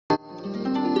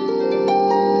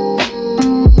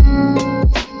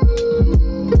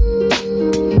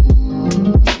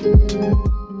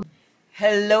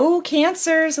Hello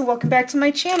Cancers, and welcome back to my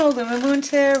channel, Lumen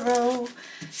Tarot.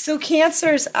 So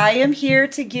Cancers, I am here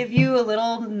to give you a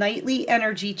little nightly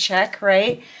energy check,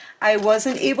 right? I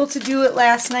wasn't able to do it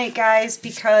last night, guys,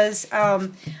 because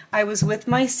I was with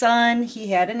my son.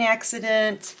 He had an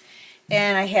accident,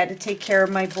 and I had to take care of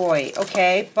my boy,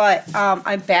 okay? But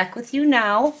I'm back with you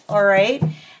now, all right?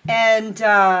 And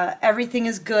everything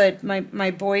is good.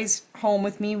 My boy's home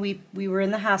with me. We were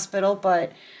in the hospital,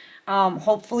 but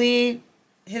hopefully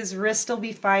his wrist will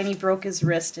be fine. He broke his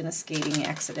wrist in a skating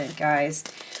accident, guys.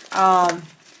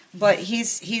 But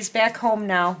he's back home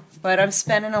now. But I'm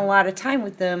spending a lot of time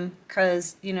with them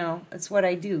because, you know, it's what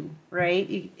I do,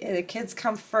 right? The kids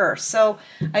come first. So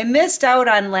I missed out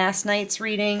on last night's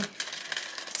reading.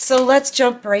 So let's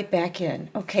jump right back in.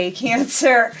 Okay,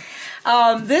 Cancer.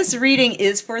 This reading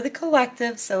is for the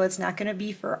collective, so it's not going to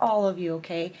be for all of you,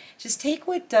 okay? Just take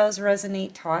what does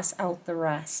resonate, toss out the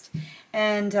rest.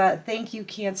 And thank you,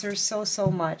 Cancer,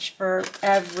 so much for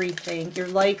everything. Your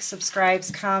likes,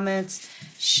 subscribes, comments,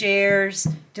 shares,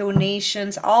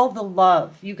 donations, all the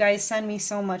love. You guys send me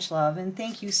so much love, and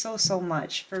thank you so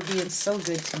much for being so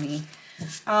good to me.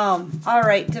 All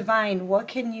right, Divine, what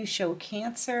can you show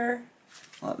Cancer?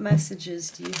 What messages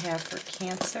do you have for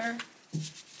Cancer?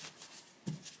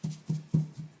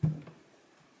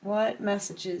 What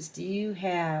messages do you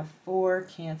have for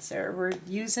Cancer? We're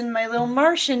using my little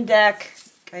Martian deck.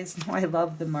 You guys know I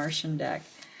love the Martian deck.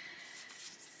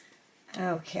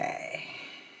 Okay.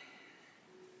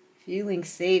 Feeling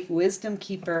safe, Wisdom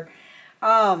Keeper.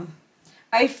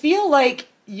 I feel like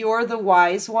you're the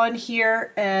wise one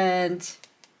here, and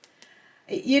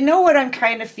you know what I'm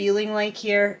kind of feeling like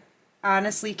here,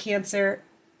 honestly, Cancer?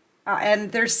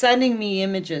 And they're sending me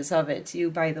images of it too,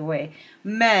 by the way.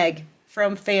 Meg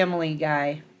from Family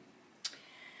Guy.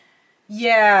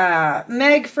 Yeah,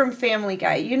 Meg from Family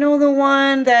Guy. You know, the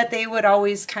one that they would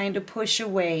always kind of push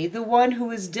away. The one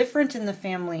who is different in the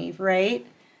family, right?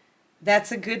 That's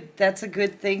a good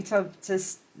thing to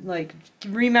like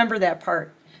remember that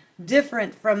part.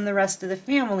 Different from the rest of the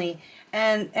family.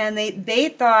 And they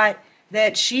thought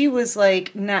that she was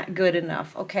like not good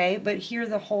enough, okay? But here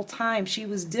the whole time she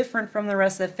was different from the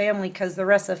rest of the family because the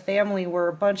rest of the family were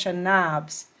a bunch of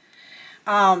knobs.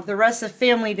 The rest of the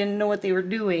family didn't know what they were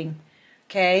doing,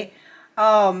 okay?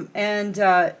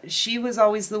 She was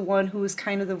always the one who was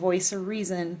kind of the voice of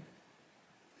reason.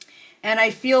 And I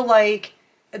feel like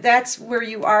that's where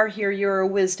you are here. You're a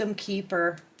wisdom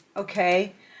keeper,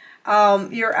 okay?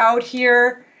 You're out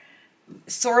here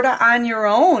sort of on your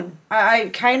own. I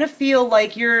kind of feel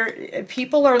like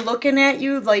people are looking at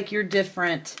you like you're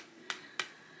different.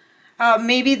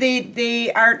 Maybe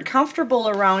they aren't comfortable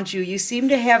around you. You seem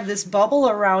to have this bubble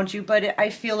around you, but I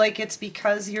feel like it's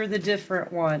because you're the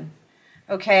different one,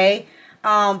 okay?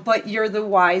 But you're the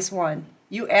wise one.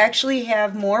 You actually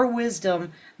have more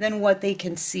wisdom than what they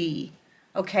can see,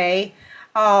 okay?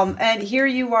 And here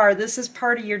you are. This is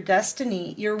part of your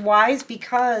destiny. You're wise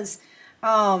because,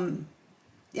 and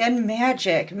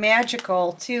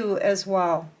magical too as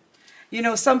well. You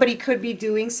know, somebody could be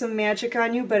doing some magic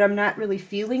on you, but I'm not really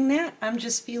feeling that. I'm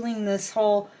just feeling this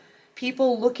whole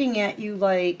people looking at you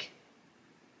like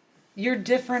you're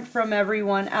different from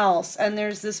everyone else. And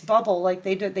there's this bubble, like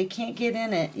they can't get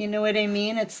in it. You know what I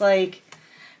mean? It's like,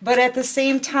 but at the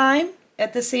same time,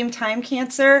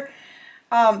 Cancer,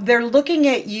 they're looking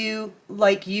at you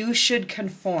like you should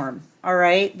conform, all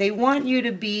right? They want you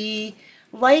to be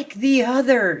like the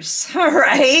others, all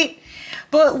right?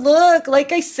 But look,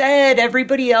 like I said,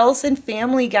 everybody else in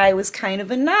Family Guy was kind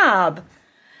of a knob.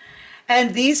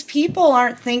 And these people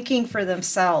aren't thinking for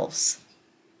themselves,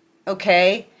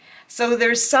 okay? So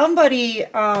there's somebody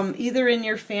either in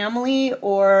your family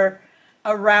or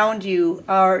around you,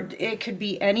 or it could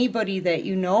be anybody that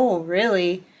you know,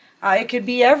 really. It could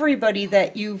be everybody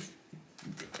that you've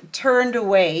turned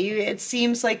away. It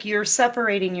seems like you're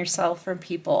separating yourself from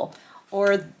people.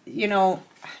 Or, you know,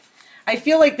 I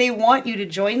feel like they want you to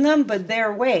join them, but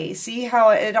their way. See how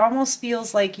it almost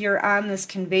feels like you're on this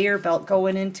conveyor belt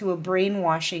going into a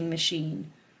brainwashing machine.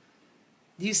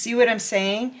 Do you see what I'm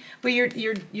saying? But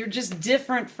you're just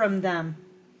different from them.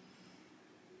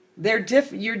 You're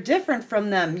different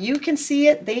from them. You can see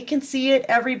it, they can see it,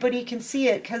 everybody can see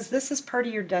it, because this is part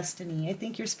of your destiny. I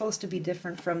think you're supposed to be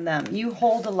different from them. You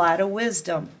hold a lot of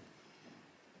wisdom.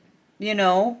 You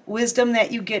know, wisdom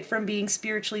that you get from being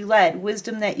spiritually led,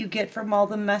 wisdom that you get from all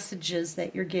the messages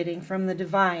that you're getting from the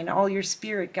divine, all your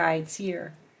spirit guides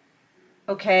here.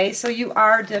 Okay, so you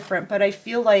are different, but I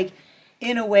feel like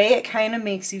in a way it kind of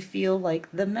makes you feel like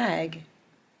the Meg,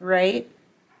 right?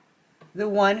 The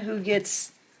one who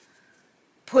gets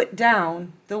put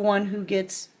down, the one who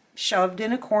gets shoved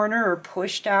in a corner or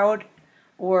pushed out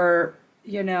or,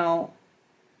 you know,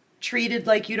 treated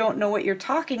like you don't know what you're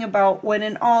talking about, when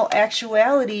in all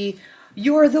actuality,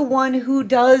 you're the one who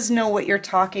does know what you're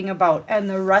talking about, and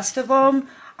the rest of them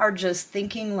are just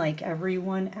thinking like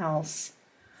everyone else.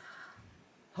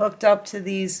 Hooked up to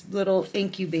these little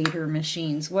incubator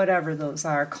machines, whatever those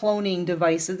are, cloning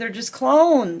devices. They're just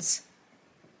clones.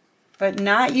 But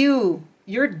not you.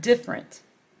 You're different.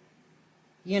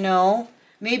 You know?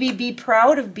 Maybe be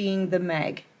proud of being the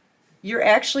Meg. You're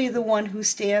actually the one who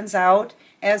stands out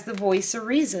as the voice of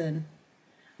reason.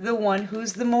 The one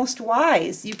who's the most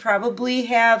wise. You probably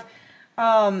have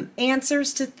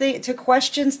answers to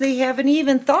questions they haven't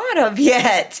even thought of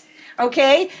yet.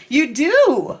 Okay? You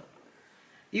do.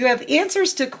 You have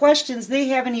answers to questions they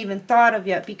haven't even thought of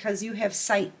yet because you have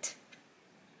sight.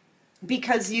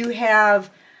 Because you have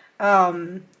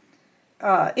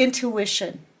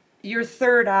intuition. Your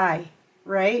third eye,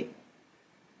 right?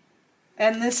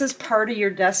 And this is part of your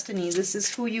destiny. This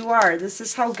is who you are. This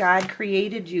is how God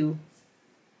created you.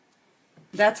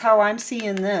 That's how I'm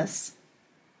seeing this.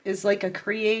 Is like a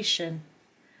creation.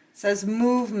 It says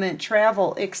movement,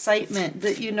 travel, excitement.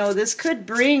 That, you know, this could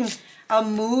bring a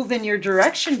move in your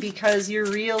direction because you're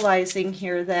realizing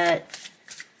here that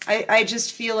I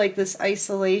just feel like this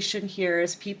isolation here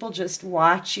is people just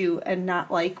watch you and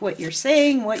not like what you're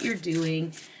saying, what you're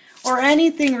doing, or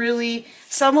anything really.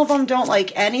 Some of them don't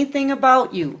like anything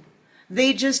about you.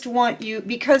 They just want you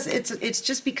because it's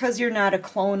just because you're not a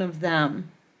clone of them.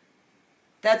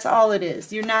 That's all it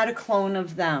is. You're not a clone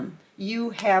of them. You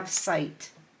have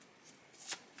sight.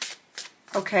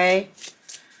 Okay?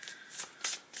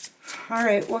 All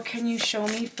right, what can you show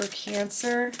me for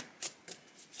Cancer?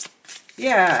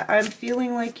 Yeah, I'm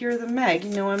feeling like you're the Meg.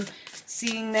 You know, I'm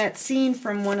seeing that scene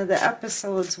from one of the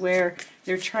episodes where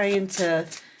they're trying to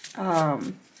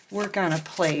work on a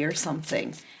play or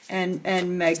something.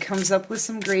 And Meg comes up with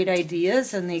some great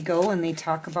ideas, and they go and they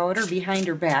talk about her behind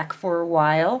her back for a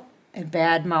while and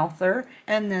badmouth her,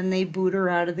 and then they boot her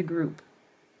out of the group.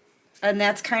 And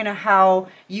that's kind of how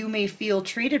you may feel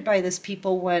treated by this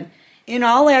people when, in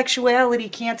all actuality,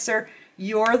 Cancer,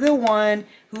 you're the one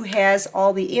who has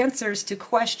all the answers to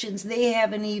questions they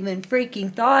haven't even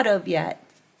freaking thought of yet.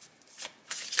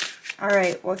 All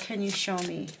right, what can you show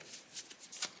me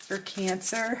for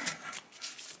Cancer?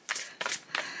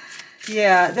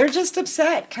 Yeah, they're just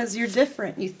upset because you're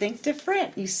different. You think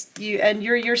different. And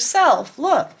you're yourself.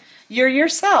 Look, you're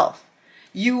yourself.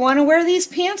 You want to wear these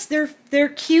pants? They're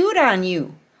cute on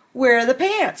you. Wear the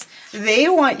pants. They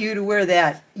want you to wear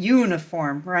that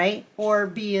uniform, right? Or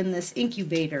be in this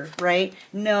incubator, right?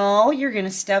 No, you're going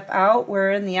to step out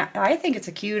wearing the... I think it's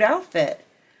a cute outfit.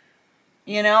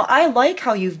 You know, I like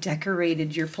how you've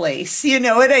decorated your place. You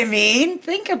know what I mean?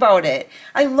 Think about it.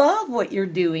 I love what you're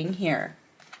doing here.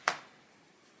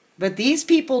 But these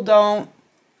people don't.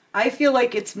 I feel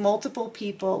like it's multiple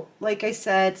people. Like I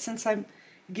said, since I'm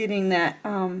getting that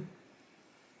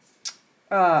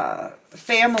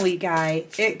family guy,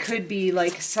 it could be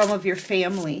like some of your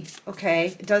family,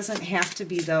 okay? It doesn't have to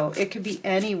be, though. It could be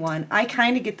anyone. I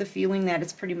kind of get the feeling that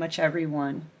it's pretty much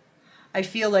everyone. I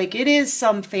feel like it is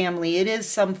some family, it is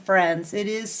some friends, it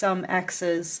is some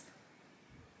exes.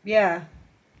 Yeah.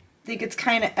 I think it's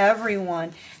kind of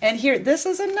everyone. And here, this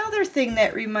is another thing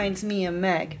that reminds me of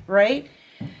Meg, right?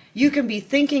 You can be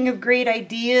thinking of great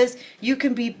ideas. You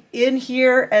can be in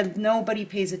here and nobody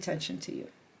pays attention to you.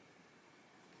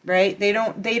 Right? They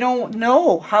don't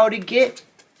know how to get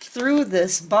through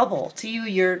this bubble to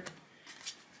you.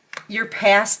 You're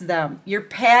past them. You're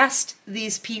past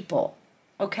these people.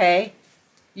 Okay?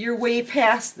 You're way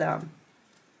past them.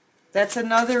 That's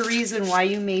another reason why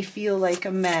you may feel like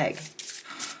a Meg.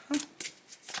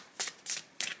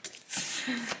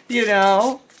 You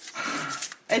know?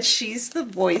 And she's the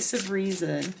voice of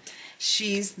reason.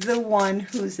 She's the one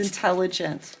who's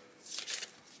intelligent.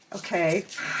 Okay?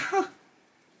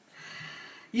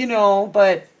 You know,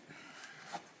 but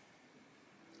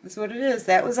that's what it is.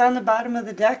 That was on the bottom of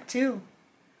the deck, too.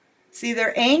 See,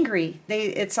 they're angry.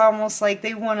 It's almost like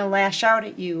they want to lash out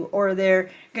at you, or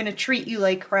they're going to treat you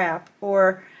like crap,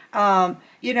 or,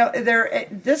 you know,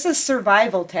 this is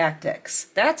survival tactics.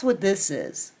 That's what this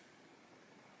is.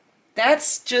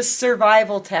 That's just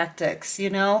survival tactics, you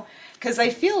know? Because I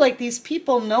feel like these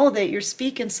people know that you're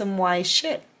speaking some wise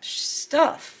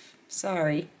stuff.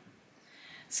 Sorry.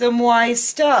 Some wise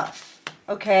stuff,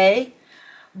 okay?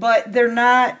 But they're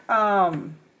not, yeah,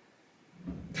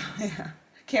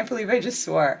 can't believe I just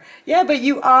swore. Yeah, but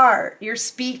you are. You're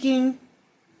speaking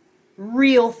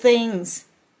real things,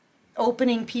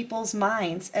 opening people's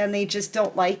minds, and they just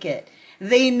don't like it.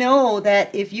 They know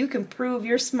that if you can prove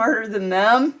you're smarter than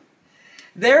them,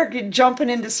 they're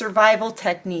jumping into survival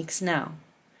techniques now.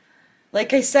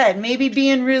 Like I said, maybe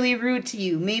being really rude to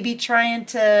you, maybe trying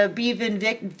to be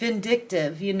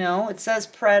vindictive, you know. It says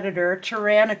predator,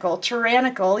 tyrannical.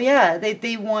 Tyrannical, yeah,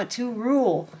 they want to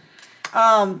rule.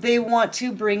 They want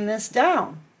to bring this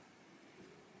down.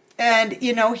 And,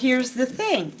 you know, here's the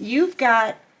thing. You've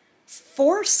got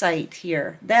foresight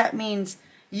here. That means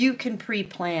you can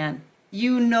pre-plan.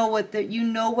 You know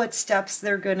what steps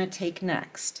they're going to take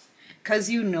next, because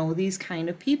you know these kind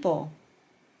of people.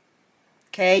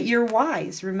 Okay, you're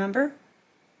wise, remember?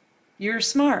 You're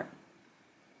smart.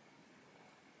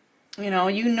 You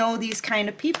know these kind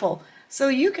of people. So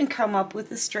you can come up with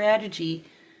a strategy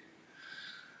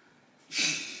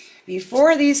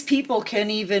before these people can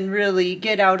even really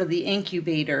get out of the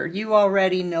incubator. You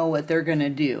already know what they're going to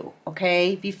do,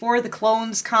 okay? Before the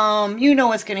clones come, you know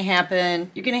what's going to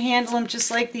happen. You're going to handle them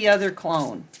just like the other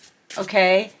clone,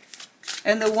 okay?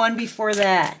 And the one before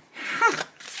that.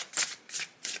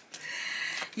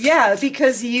 Yeah,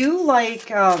 because you like,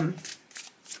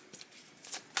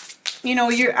 you know,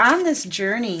 you're on this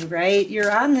journey, right?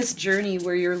 You're on this journey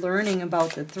where you're learning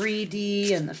about the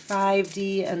 3D and the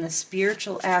 5D and the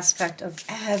spiritual aspect of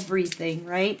everything,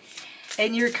 right?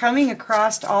 And you're coming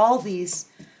across all these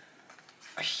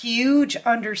huge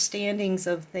understandings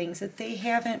of things that they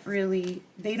haven't really,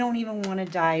 they don't even want to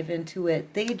dive into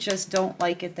it. They just don't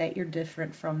like it that you're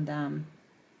different from them.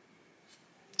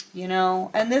 You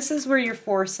know, and this is where your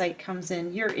foresight comes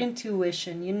in, your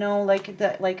intuition, you know, like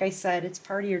that, like I said, it's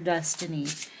part of your destiny,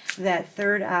 that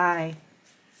third eye.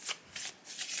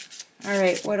 All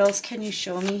right, what else can you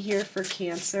show me here for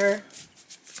Cancer?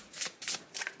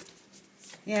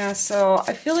 Yeah, so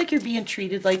I feel like you're being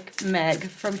treated like Meg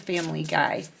from Family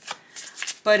Guy,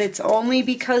 but it's only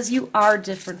because you are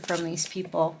different from these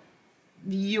people.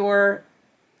 You're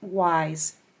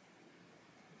wise.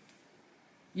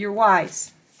 You're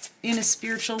wise. In a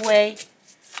spiritual way,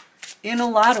 in a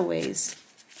lot of ways.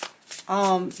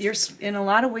 In a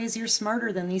lot of ways, you're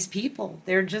smarter than these people.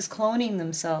 They're just cloning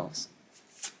themselves.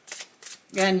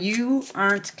 And you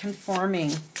aren't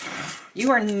conforming. You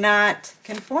are not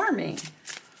conforming.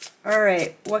 All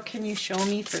right, what can you show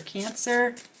me for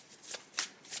Cancer?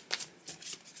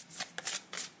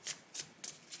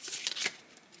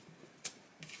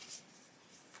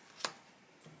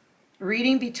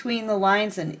 Reading between the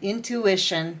lines and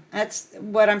intuition. That's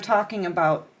what I'm talking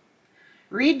about.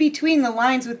 Read between the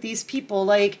lines with these people.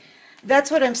 Like,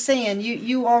 that's what I'm saying.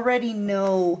 You already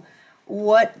know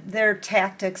what their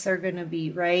tactics are going to be,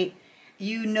 right?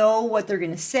 You know what they're going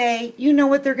to say. You know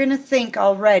what they're going to think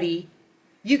already.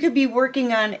 You could be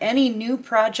working on any new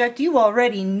project. You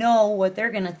already know what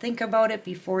they're going to think about it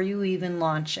before you even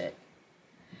launch it.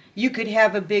 You could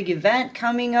have a big event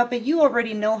coming up and you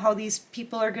already know how these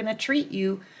people are going to treat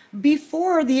you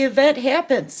before the event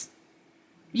happens.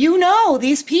 You know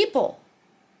these people.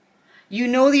 You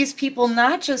know these people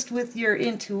not just with your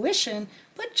intuition,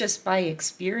 but just by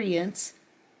experience.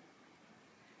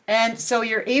 And so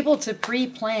you're able to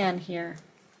pre-plan here.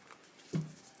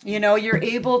 You know, you're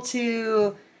able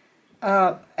to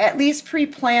at least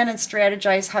pre-plan and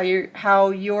strategize how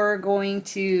you're going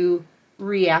to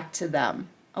react to them.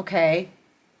 Okay,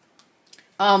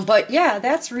 but yeah,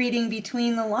 that's reading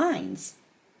between the lines.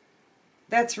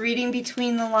 That's reading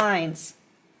between the lines.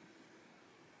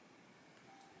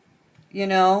 You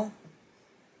know?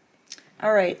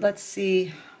 All right, let's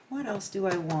see. What else do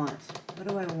I want? What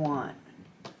do I want?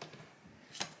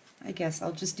 I guess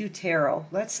I'll just do tarot.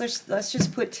 Let's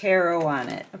just put tarot on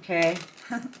it, okay?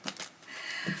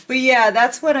 But yeah,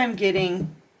 that's what I'm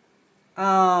getting.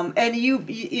 And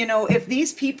you know, if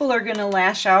these people are going to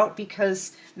lash out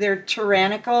because they're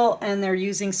tyrannical and they're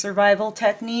using survival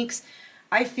techniques,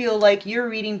 I feel like you're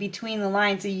reading between the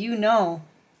lines and you know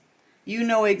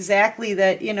exactly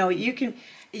that, you know, you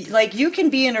can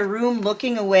be in a room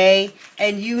looking away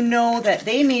and you know that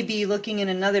they may be looking in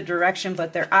another direction,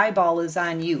 but their eyeball is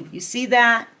on you. You see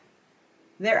that?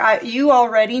 You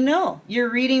already know. You're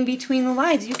reading between the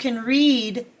lines. You can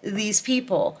read these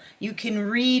people. You can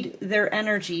read their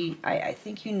energy. I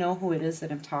think you know who it is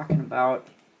that I'm talking about.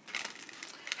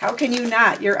 How can you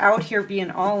not? You're out here being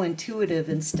all intuitive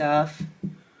and stuff.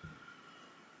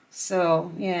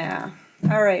 So, yeah.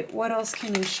 All right, what else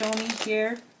can you show me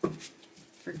here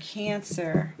for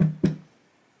Cancer?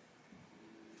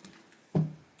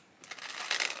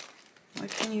 What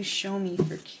can you show me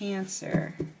for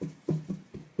Cancer?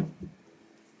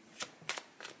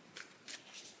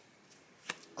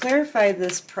 Clarify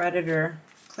this predator.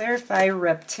 Clarify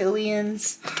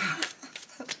reptilians.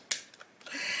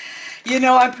 You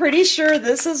know, I'm pretty sure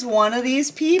this is one of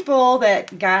these people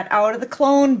that got out of the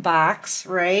clone box,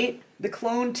 right? The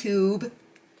clone tube.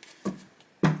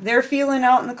 They're feeling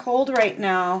out in the cold right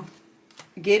now.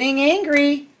 Getting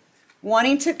angry.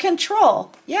 Wanting to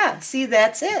control. Yeah, see,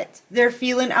 that's it. They're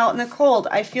feeling out in the cold.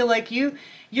 I feel like you're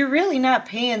really not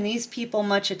paying these people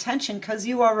much attention because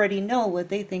you already know what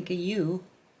they think of you.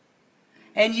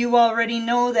 And you already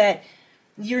know that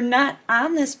you're not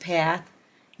on this path.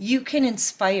 You can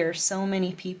inspire so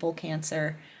many people,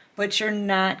 Cancer, but you're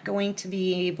not going to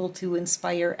be able to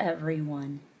inspire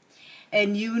everyone.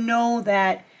 And you know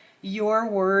that your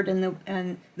word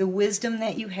and the wisdom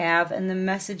that you have and the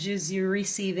messages you're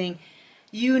receiving,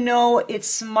 you know it's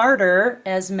smarter,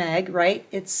 as Meg, right?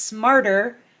 It's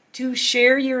smarter to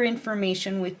share your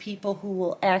information with people who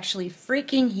will actually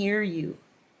freaking hear you.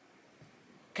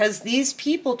 Because these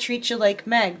people treat you like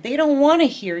Meg. They don't want to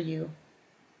hear you.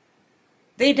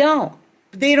 They don't.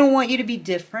 They don't want you to be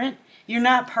different. You're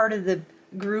not part of the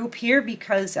group here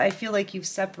because I feel like you've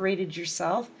separated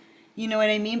yourself. You know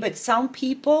what I mean? But some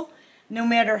people, no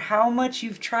matter how much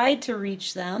you've tried to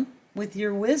reach them with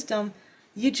your wisdom,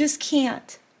 you just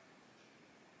can't.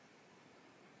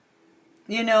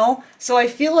 You know? So I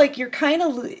feel like you're kind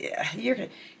of,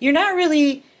 you're not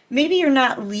really, maybe you're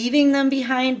not leaving them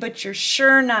behind, but you're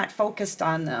sure not focused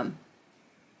on them.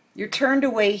 You're turned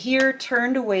away here,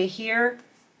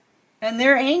 and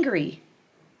they're angry.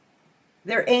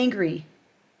 They're angry.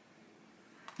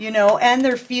 You know, and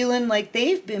they're feeling like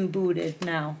they've been booted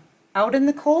now, out in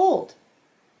the cold.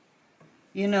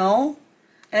 You know?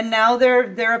 And now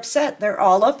they're upset. They're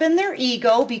all up in their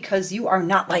ego because you are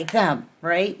not like them,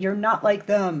 right? You're not like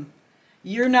them.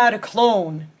 You're not a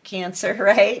clone, Cancer,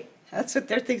 right? That's what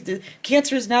they're thinking.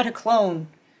 Cancer is not a clone.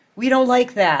 We don't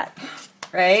like that,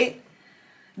 right?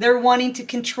 They're wanting to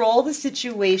control the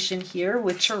situation here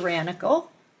with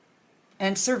tyrannical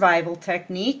and survival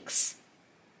techniques.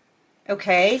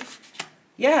 Okay?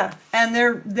 Yeah, and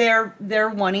they're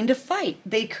wanting to fight.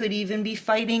 They could even be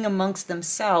fighting amongst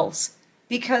themselves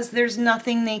because there's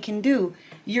nothing they can do.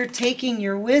 You're taking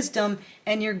your wisdom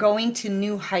and you're going to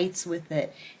new heights with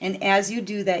it. And as you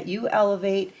do that, you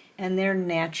elevate and they're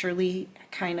naturally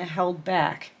kind of held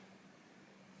back.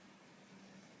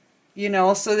 You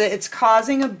know, so that it's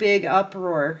causing a big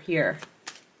uproar here.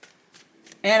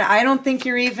 And I don't think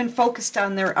you're even focused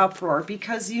on their uproar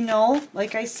because, you know,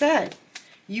 like I said,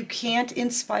 you can't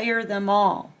inspire them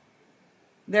all.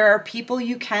 There are people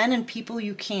you can and people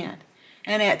you can't.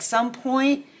 And at some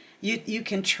point, you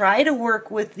can try to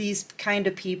work with these kind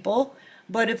of people,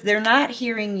 but if they're not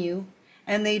hearing you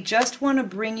and they just want to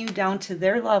bring you down to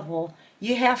their level,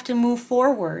 you have to move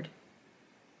forward.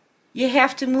 You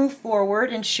have to move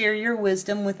forward and share your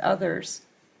wisdom with others.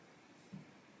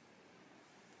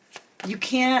 You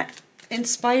can't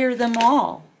inspire them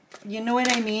all. You know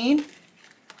what I mean?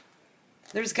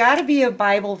 There's got to be a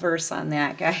Bible verse on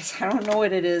that, guys. I don't know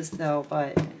what it is, though,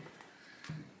 but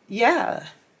yeah.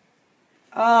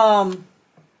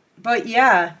 But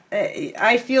yeah,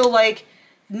 I feel like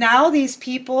now these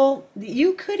people,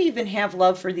 you could even have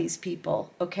love for these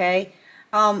people, okay?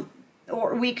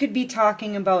 Or we could be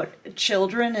talking about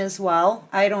children as well.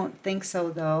 I don't think so,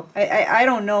 though. I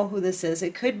don't know who this is.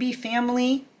 It could be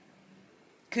family.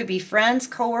 Could be friends,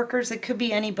 coworkers. It could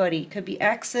be anybody. It could be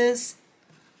exes.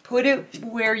 Put it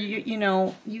where you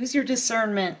know, use your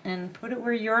discernment and put it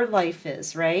where your life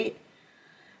is, right?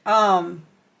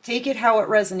 Take it how it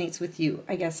resonates with you,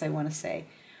 I guess I want to say.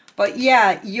 But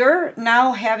yeah, you're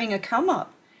now having a come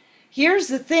up. Here's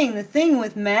the thing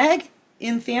with Meg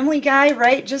in Family Guy,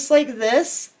 right? Just like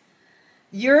this,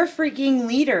 you're a freaking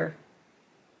leader.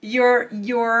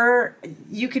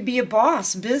 You could be a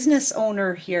boss, business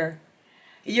owner here.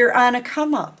 You're on a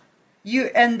come up.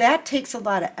 And that takes a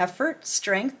lot of effort,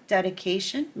 strength,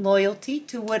 dedication, loyalty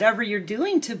to whatever you're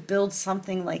doing to build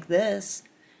something like this.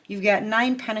 You've got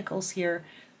 9 pentacles here.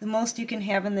 The most you can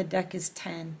have in the deck is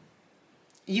 10.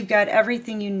 You've got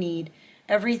everything you need,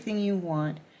 everything you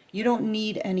want. You don't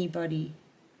need anybody.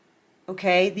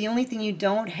 Okay? The only thing you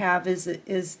don't have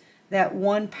is that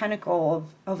 1 pentacle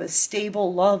of a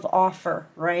stable love offer,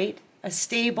 right? A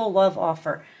stable love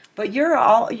offer. But you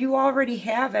already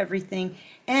have everything,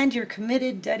 and you're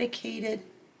committed, dedicated.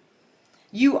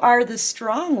 You are the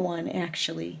strong one,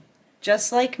 actually.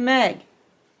 Just like Meg.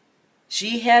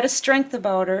 She had a strength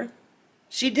about her.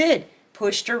 She did.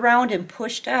 Pushed around and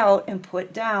pushed out and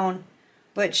put down.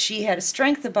 But she had a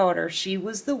strength about her. She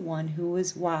was the one who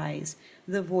was wise.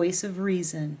 The voice of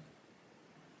reason.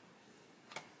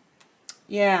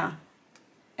 Yeah.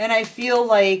 And I feel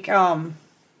like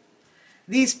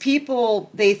these people,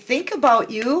 they think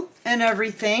about you and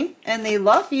everything, and they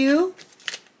love you,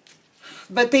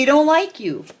 but they don't like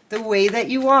you the way that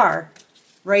you are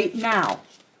right now.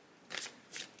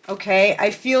 Okay,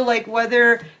 I feel like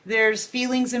whether there's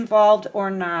feelings involved or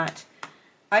not,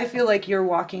 I feel like you're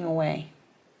walking away.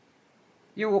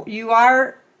 You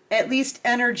are at least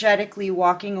energetically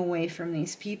walking away from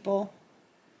these people,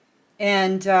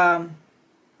 and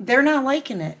they're not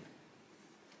liking it.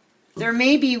 There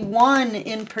may be one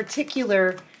in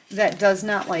particular that does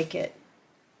not like it.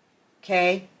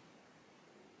 Okay?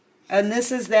 And this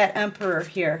is that Emperor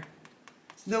here.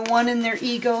 The one in their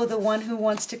ego, the one who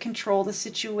wants to control the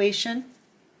situation.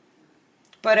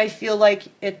 But I feel like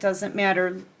it doesn't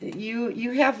matter.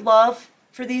 You have love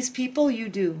for these people, you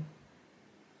do.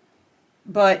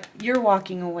 But you're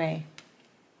walking away.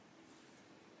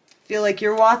 Feel like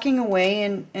you're walking away,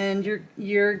 and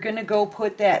you're gonna go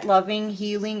put that loving,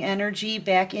 healing energy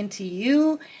back into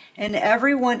you and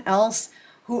everyone else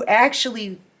who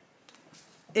actually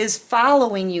is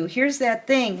following you. Here's that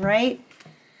thing, right?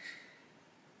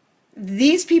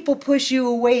 These people push you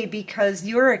away because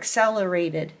you're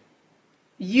accelerated.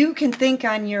 You can think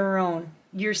on your own.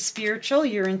 You're spiritual,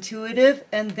 you're intuitive,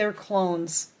 and they're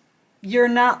clones. You're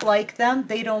not like them.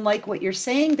 They don't like what you're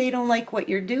saying. They don't like what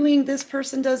you're doing. This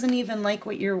person doesn't even like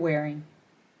what you're wearing.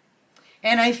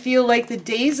 And I feel like the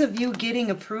days of you getting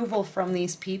approval from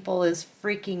these people is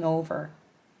freaking over.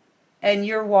 And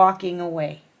you're walking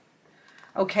away.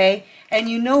 Okay? And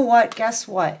you know what? Guess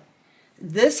what?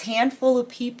 This handful of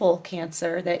people,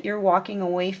 Cancer, that you're walking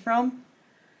away from,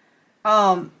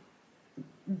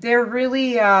 they're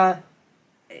really...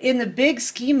 in the big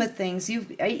scheme of things,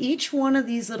 each one of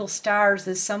these little stars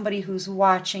is somebody who's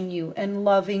watching you and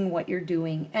loving what you're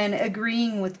doing and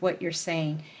agreeing with what you're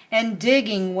saying and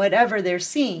digging whatever they're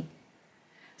seeing.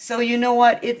 So you know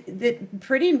what? It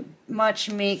pretty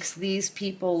much makes these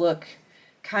people look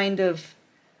kind of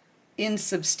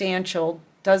insubstantial,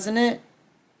 doesn't it?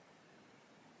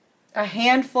 A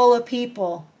handful of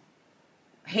people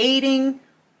hating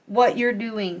what you're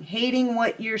doing, hating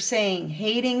what you're saying,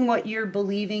 hating what you're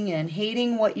believing in,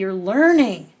 hating what you're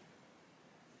learning,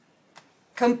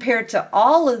 compared to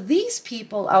all of these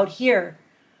people out here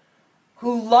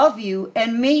who love you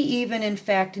and may even in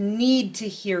fact need to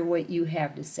hear what you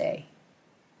have to say.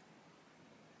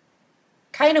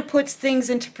 Kind of puts things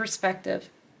into perspective,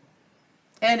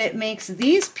 and it makes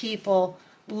these people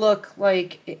look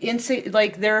like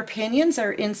their opinions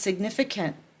are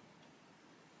insignificant.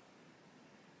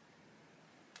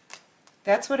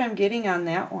 That's what I'm getting on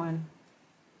that one.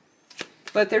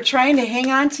 But they're trying to hang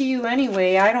on to you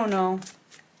anyway. I don't know.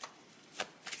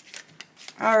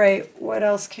 All right, what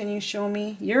else can you show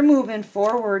me? You're moving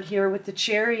forward here with the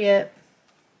Chariot.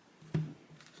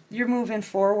 You're moving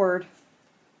forward.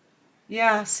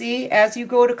 Yeah, see, as you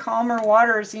go to calmer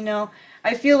waters, you know,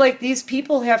 I feel like these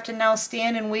people have to now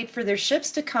stand and wait for their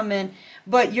ships to come in,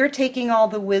 but you're taking all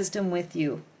the wisdom with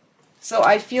you. So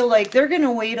I feel like they're going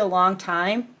to wait a long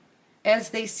time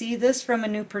as they see this from a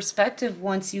new perspective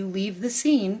once you leave the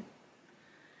scene,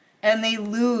 and they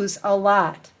lose a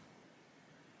lot.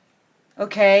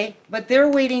 Okay? But they're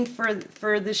waiting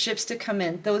for the ships to come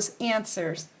in, those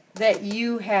answers that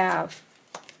you have.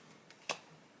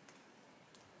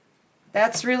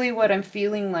 That's really what I'm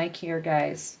feeling like here,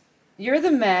 guys. You're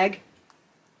the Meg,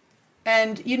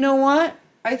 and you know what?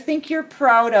 I think you're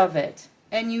proud of it,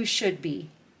 and you should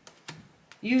be.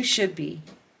 You should be.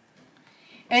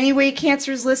 Anyway,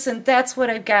 Cancers, listen, that's what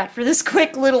I've got for this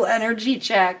quick little energy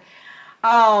check.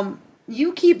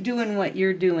 You keep doing what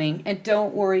you're doing, and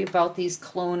don't worry about these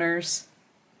cloners.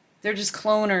 They're just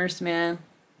cloners, man.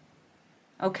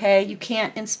 Okay? You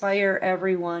can't inspire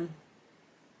everyone.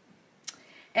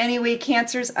 Anyway,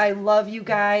 Cancers, I love you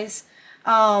guys.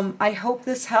 I hope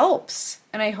this helps,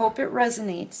 and I hope it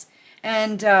resonates.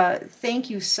 And thank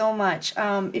you so much.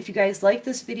 If you guys like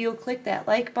this video, click that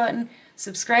like button.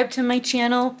 Subscribe to my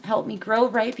channel. Help me grow,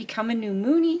 right? Become a new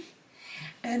Moonie.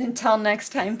 And until next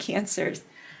time, Cancers,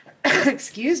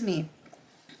 excuse me,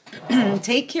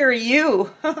 take care of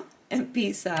you, and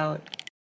peace out.